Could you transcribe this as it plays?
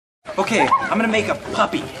Okay, I'm gonna make a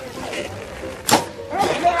puppy.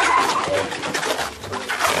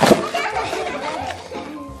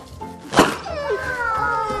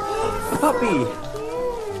 Puppy!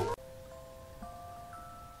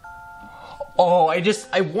 Oh,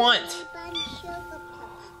 I want!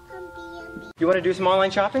 You wanna do some online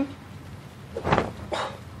shopping?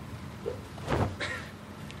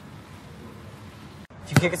 If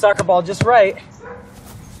you kick a soccer ball just right,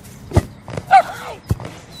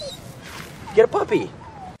 get a puppy.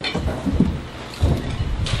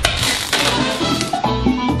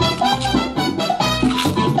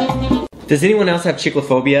 Does anyone else have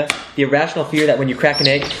chicklophobia? The irrational fear that when you crack an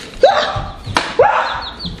egg...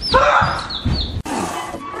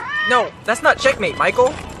 No, that's not checkmate,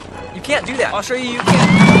 Michael. You can't do that. I'll show you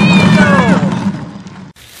can't.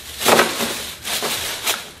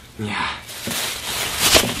 No! Yeah.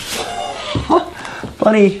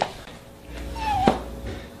 Funny.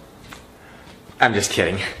 I'm just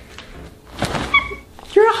kidding.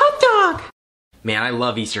 You're a hot dog! Man, I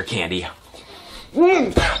love Easter candy.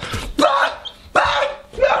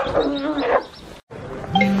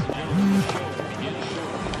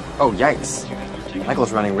 Oh, yikes.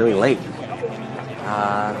 Michael's running really late.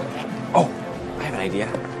 Oh, I have an idea.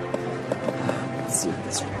 Let's see what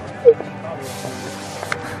this one.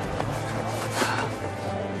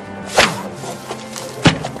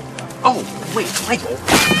 Oh, wait, Michael.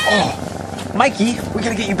 Oh, Mikey, we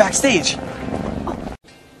gotta get you backstage.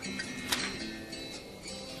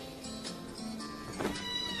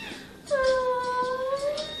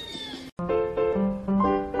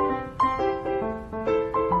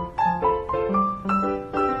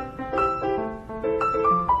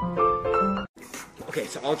 Okay,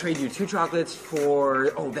 so I'll trade you 2 chocolates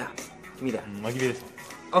for... Oh, that. Give me that. I'll give you this.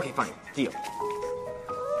 Okay, fine. Deal.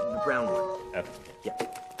 The brown one. Okay. Yeah.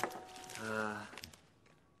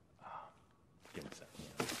 Give me a second.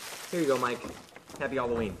 Here you go, Mike. Happy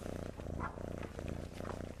Halloween.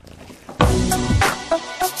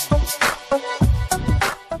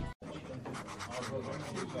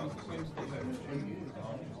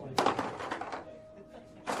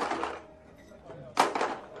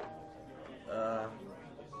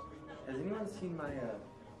 Has anyone seen my,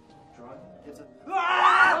 drawing? It's a...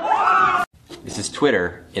 This is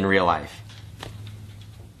Twitter in real life.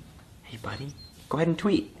 Hey, buddy, go ahead and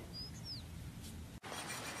tweet.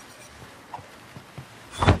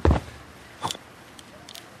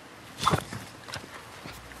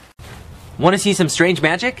 Want to see some strange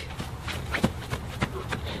magic?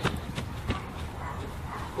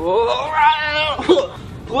 Whoa!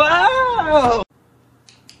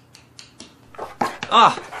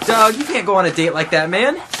 Ah, Doug, you can't go on a date like that,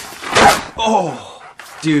 man. Oh,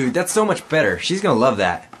 dude, that's so much better. She's gonna love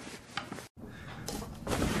that.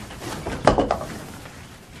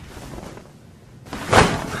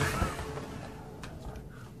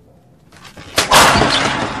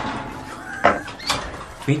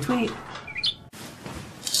 Tweet, tweet.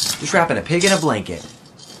 Just wrapping a pig in a blanket.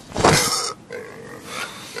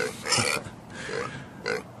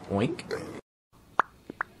 Oink.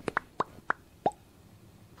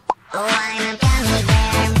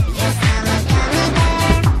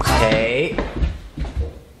 Hey.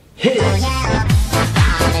 Hit it.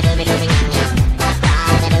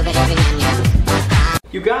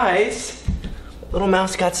 You guys, little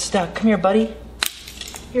mouse got stuck. Come here, buddy.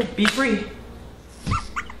 Here, be free.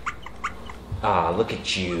 Ah, look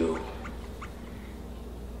at you.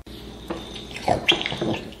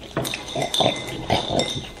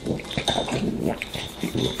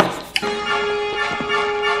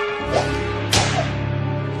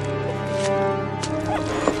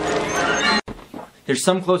 There's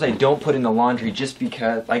some clothes I don't put in the laundry just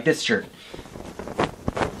because, like this shirt.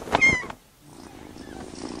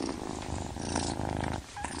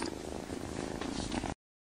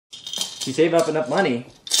 You save up enough money.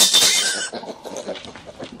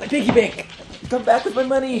 My piggy bank! Come back with my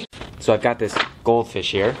money! So I've got this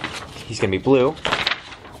goldfish here. He's gonna be blue.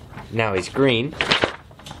 Now he's green.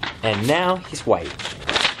 And now he's white.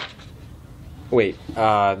 Wait,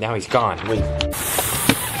 now he's gone. Wait.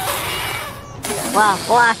 Whoa,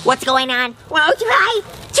 what's going on? Whoa, too high!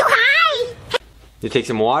 Too high! You take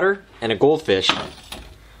some water and a goldfish.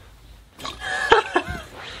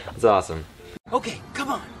 That's awesome. Okay, come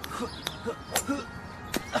on.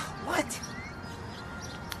 What?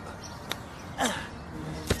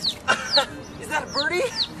 Is that a birdie?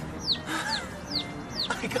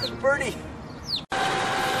 I got a birdie.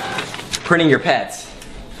 Printing your pets.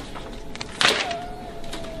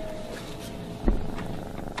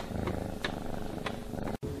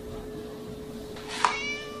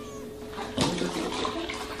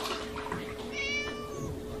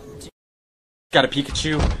 Got a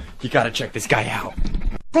Pikachu? You gotta check this guy out.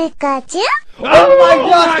 Pikachu? Oh my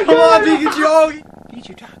gosh, come on, Pikachu! Oh,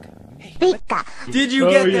 Pikachu, talk. Hey, Pika. did you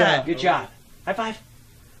get that? Good job. High five.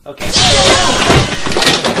 Okay.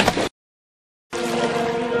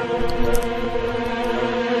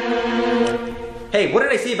 Hey, what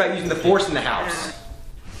did I say about using the force in the house?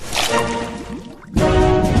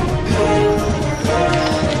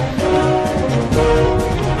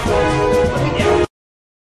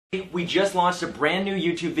 We just launched a brand new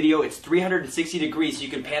YouTube video. It's 360 degrees, so you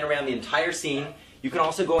can pan around the entire scene. You can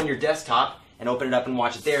also go on your desktop and open it up and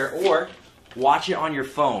watch it there, or watch it on your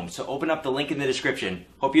phone. So open up the link in the description.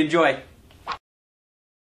 Hope you enjoy.